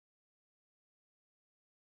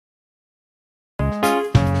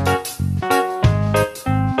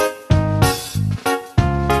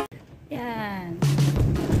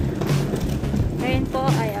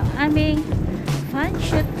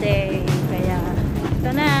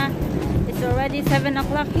already 7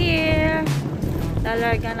 o'clock here.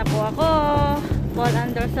 Talarga na po ako. Paul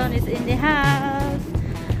Anderson is in the house.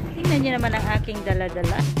 Tingnan nyo naman ang aking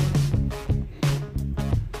dala-dala.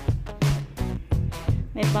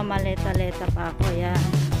 May pamaleta-leta pa ako. Yan.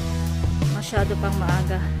 Masyado pang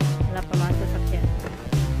maaga. Wala pa mga sasakyan.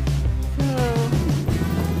 So,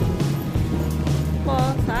 po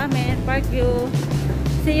sa amin, Parkview.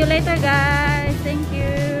 See you later guys. Thank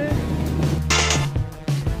you.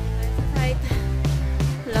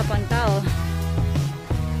 Wala pang tao.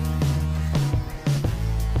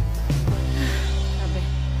 Sabi,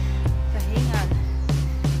 kahingal.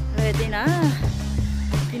 Ready na.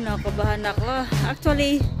 Kinakabahan ako.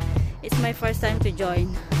 Actually, it's my first time to join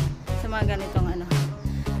sa mga ganitong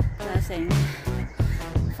klaseng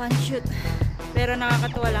fun shoot. Pero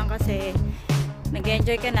nakakatuwa lang kasi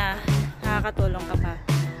nag-enjoy ka na, nakakatulong ka pa.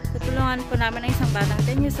 Tutulungan po namin ang isang batang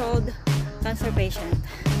 10 years old, cancer patient.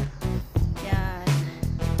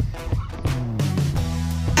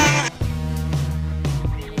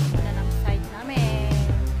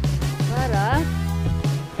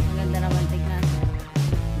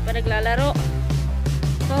 Naglalaro.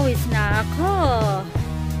 Pawis na ako.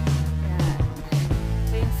 Yan.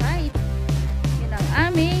 Ito yung site. Yun ang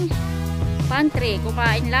aming pantry.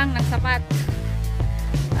 Kumain lang ng sapat.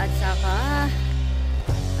 At saka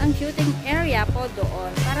ang shooting area po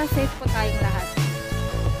doon para safe po tayong lahat.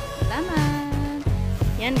 Salamat.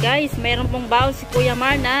 Yan guys, meron pong bowl si Kuya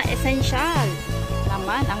Mar na essential.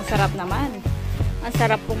 Naman, ang sarap naman. Ang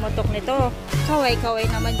sarap pumutok nito. Kaway-kaway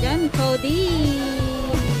naman dyan, Cody.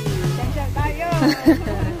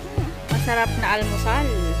 Masarap na almusal.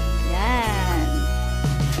 Yan.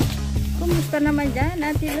 Kumusta naman dyan,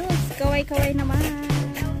 Ate Luz? Kaway-kaway naman.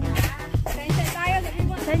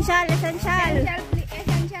 Essential, essential.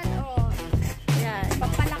 Essential, oh. Yan.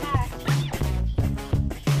 Pampalakas.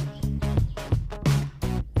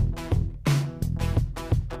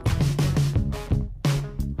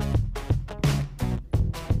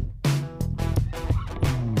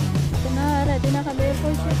 Ito na, ready na kami for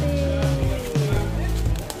shooting.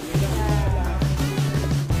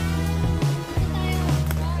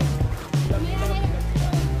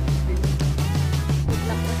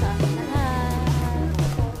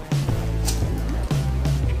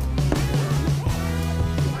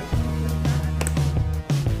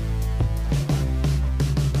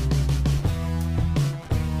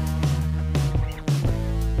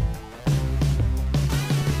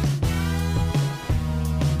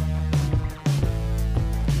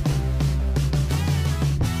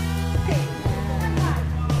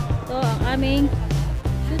 Aming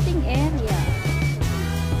shooting area.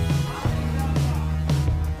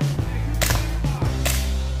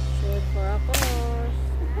 Shoot for a course.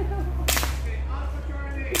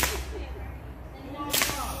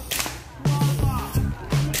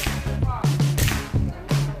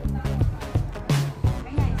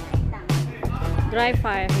 Dry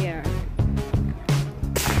fire here.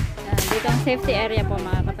 Yan, dito ang safety area po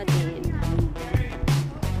mga kapatid.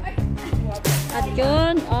 At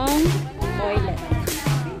yun ang toilet.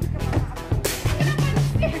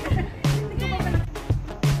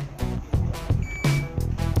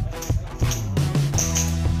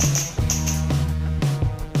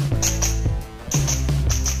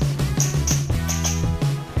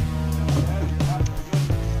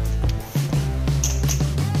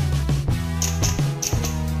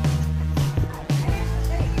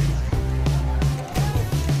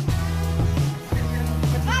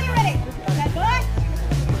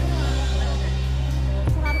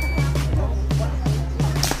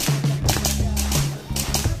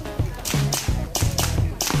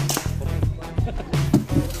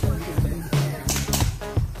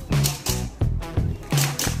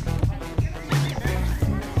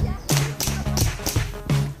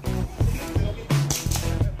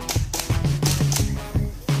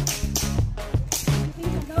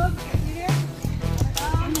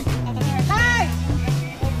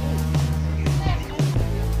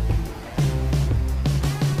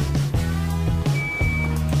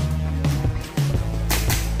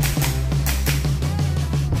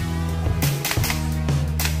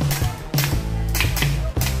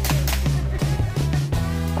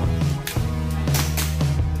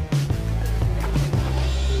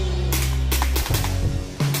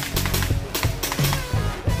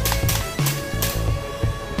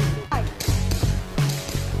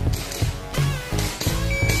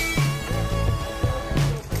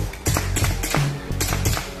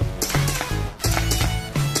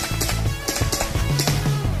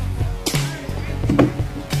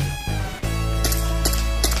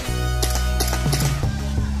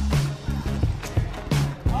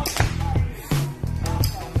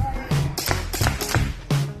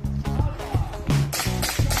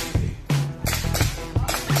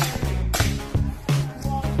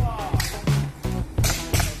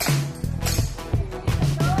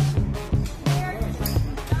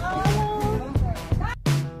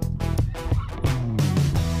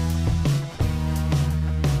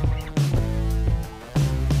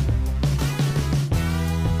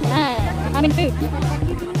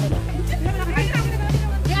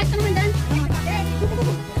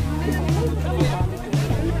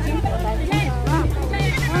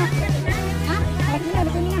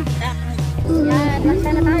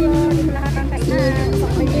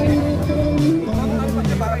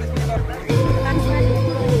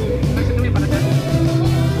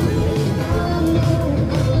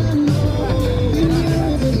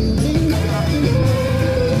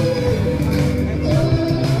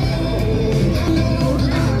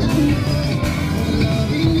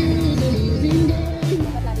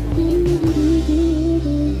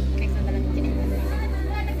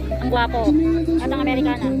 gwapo. At ang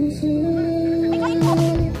Amerikana.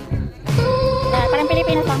 Parang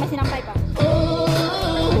Pilipinas lang, may sinampay pa.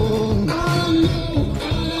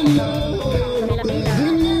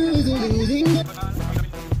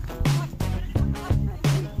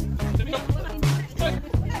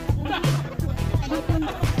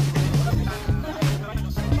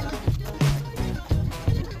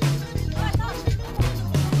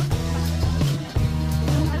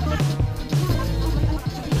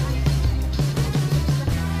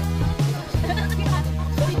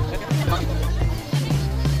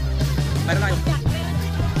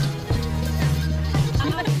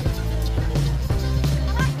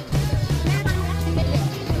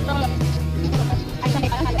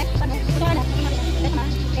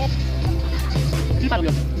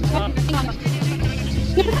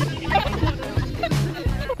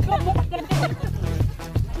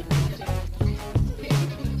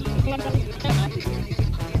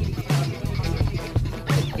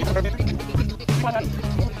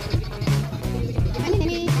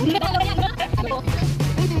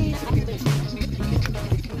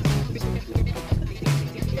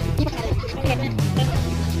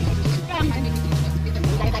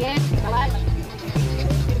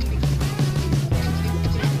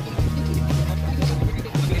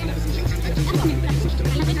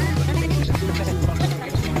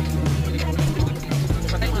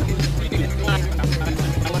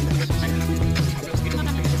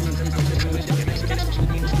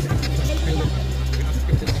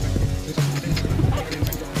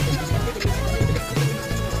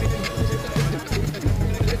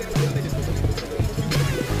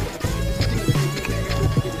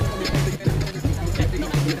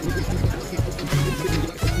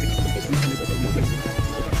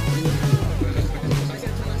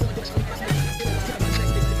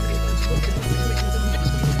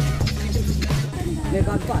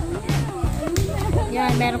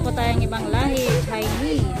 Yan, meron po tayong ibang lahi,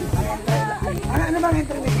 Chinese. Ano bang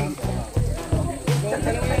internet?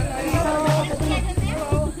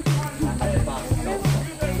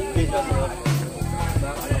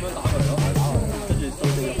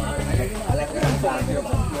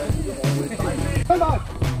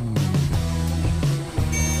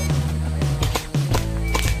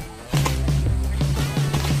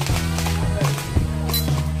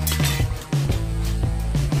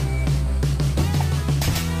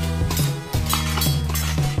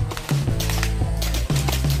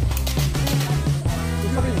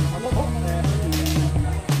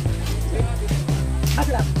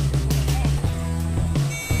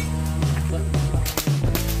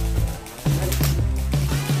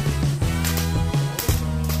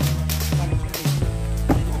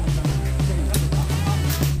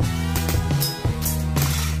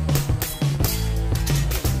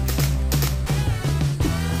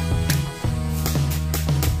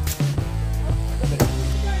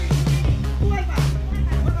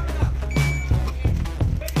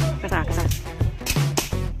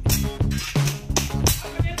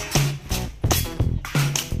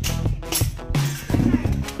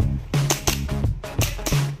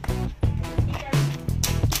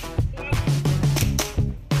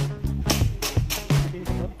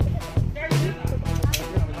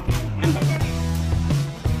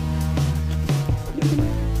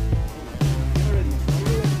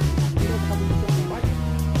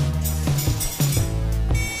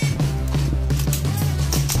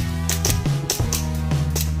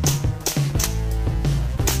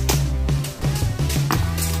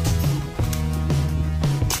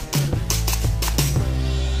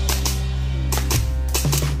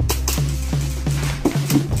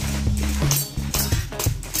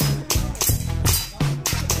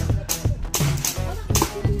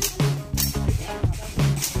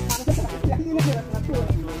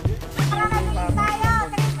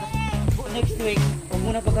 Next week, huwag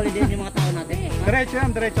muna pagkalidihin yung mga tao natin. Diretso yan,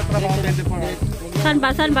 diretso trabaho 24 hours. Saan ba?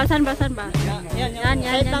 Yan.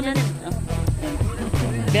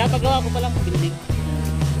 Pinapagawa ko pa lang building.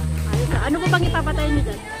 Ano po bang ipapatayin nyo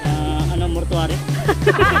dyan? Mortuary.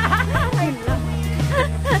 Ayun lang.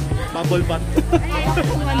 Bubble bath.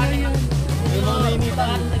 Kung ano yun. Yung mga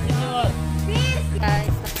nainitan.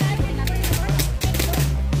 Guys.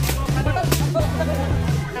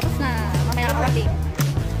 Tapos na. Mamaya kami.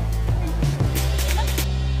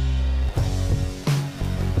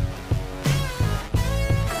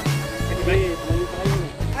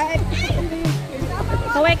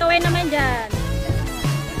 Kaway-kaway naman dyan.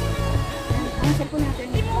 Ang cellphone natin.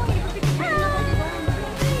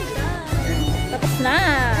 Tapos na.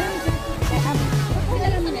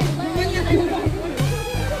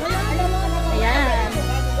 Ayan.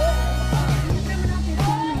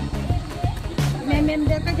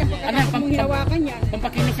 Ano yung hinawakan yan.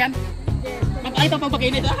 pampakinis yan? Ay, ito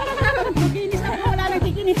pampakinis. Maginis ako, wala nang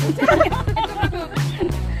kikinis.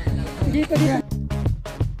 Dito.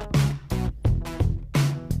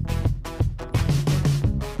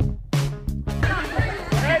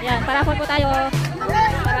 Yan, parapol po tayo.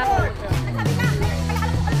 Parapol.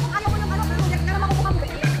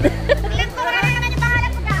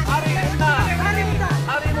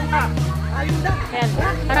 Yan,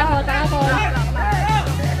 parapol.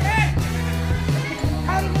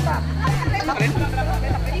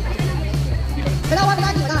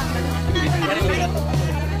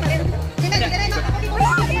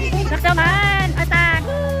 Saksaman, atak.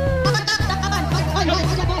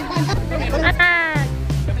 Atak.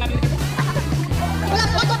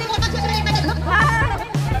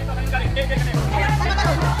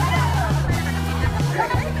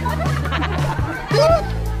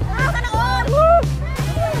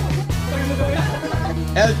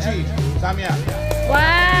 LG, Samia.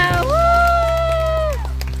 Wow!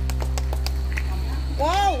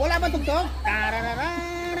 Wow, wala ba tugtog?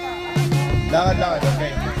 Lakad,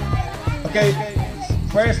 okay. Okay,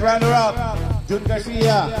 first runner-up, Jun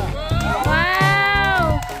Garcia.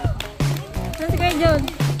 Wow! Saan si Kuya Jun?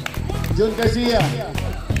 Jun Garcia.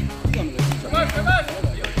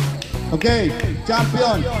 Okay,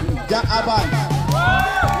 champion, Jack Aban.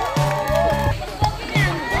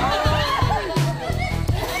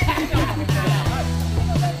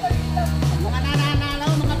 Mga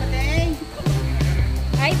nananalaw, mga patay.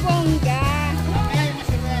 Ay, bongga.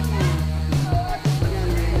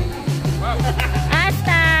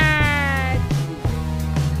 Hashtag!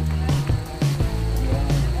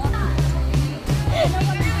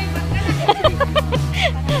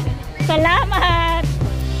 Salamat!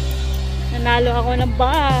 Nanalo ako ng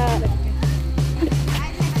bar.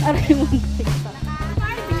 Aray mo.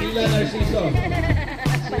 Sila Narciso.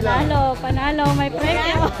 Panalo, may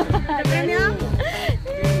premyo.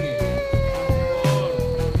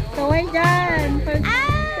 Kaway dyan.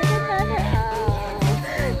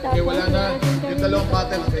 Okay, wala na. Yung dalawang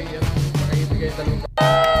battles kayo yan. Makikibigay dalawang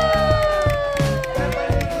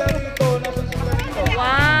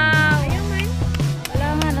Wow! Wala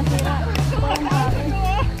nga, nasira.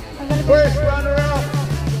 First runner-up,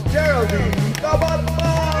 Geraldine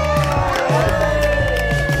Cabatman!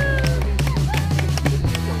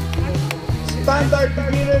 Standard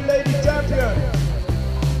beginner lady champion,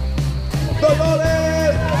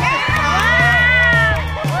 Dolores!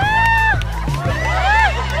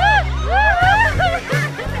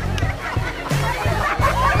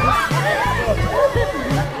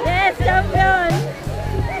 Yes, champion!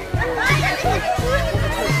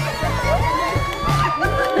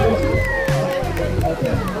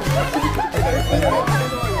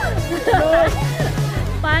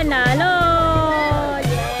 Panalo!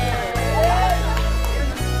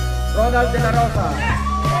 Ronald de la Rosa.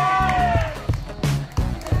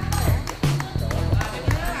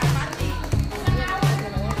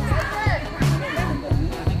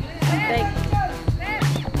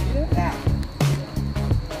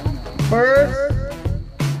 First,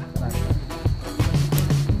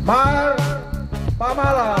 Mar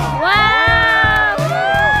Pamala. Wow!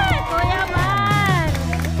 Kuya Mar!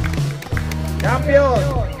 Champion,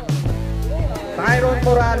 Tyron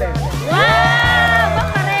Morales. Wow!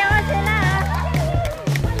 Magpareho sila!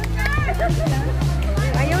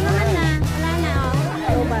 Ayaw naman na. Wala na,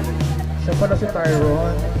 oh. Loban. Siya pala si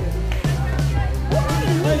Tyron.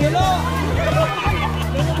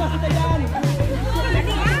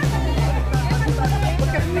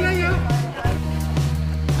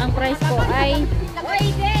 Ang price ko ay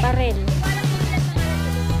baril.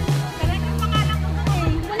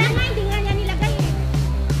 Wala nga, hindi nga niya nilagay eh.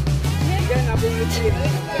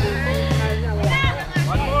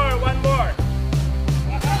 One more.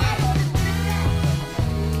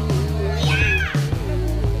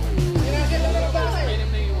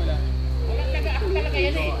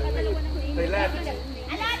 They left.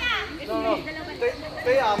 No.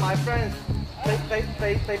 They are my friends.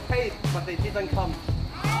 They paid, but they didn't come.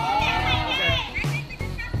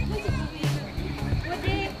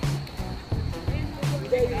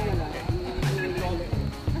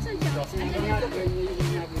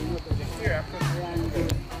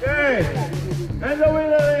 Okay. And the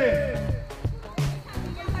winner is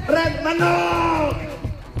Red Manok!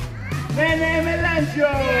 Nene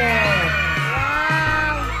Melancio!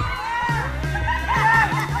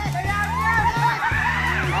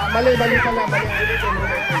 Mali pala.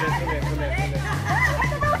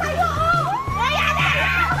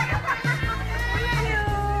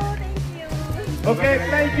 Okay,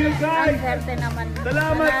 thank you guys. Swerte naman.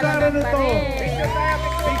 Salamat sa Nanalo araw na pa to. rin.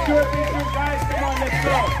 Picture guys. Come on, let's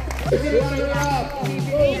go.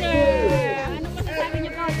 Ano masasabi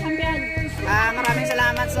niyo po, champion? Maraming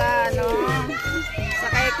salamat sa sa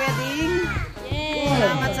kay Kweding. Yes.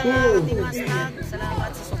 Salamat sa mga ating master. Salamat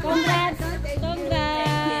sa support. Congrats. Congrats.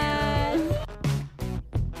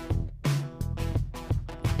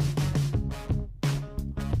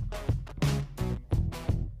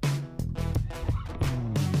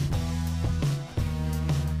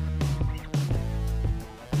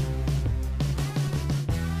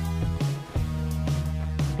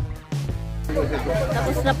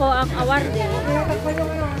 Tapos na po ang award.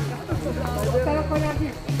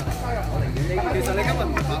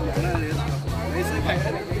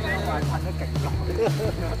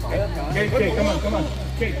 Okay, come on.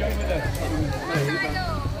 Okay, join with us.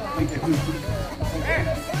 Thank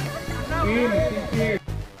you.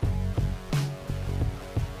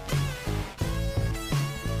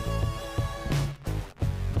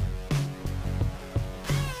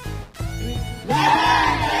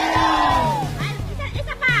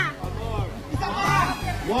 Isa pa.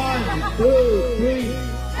 1, 2.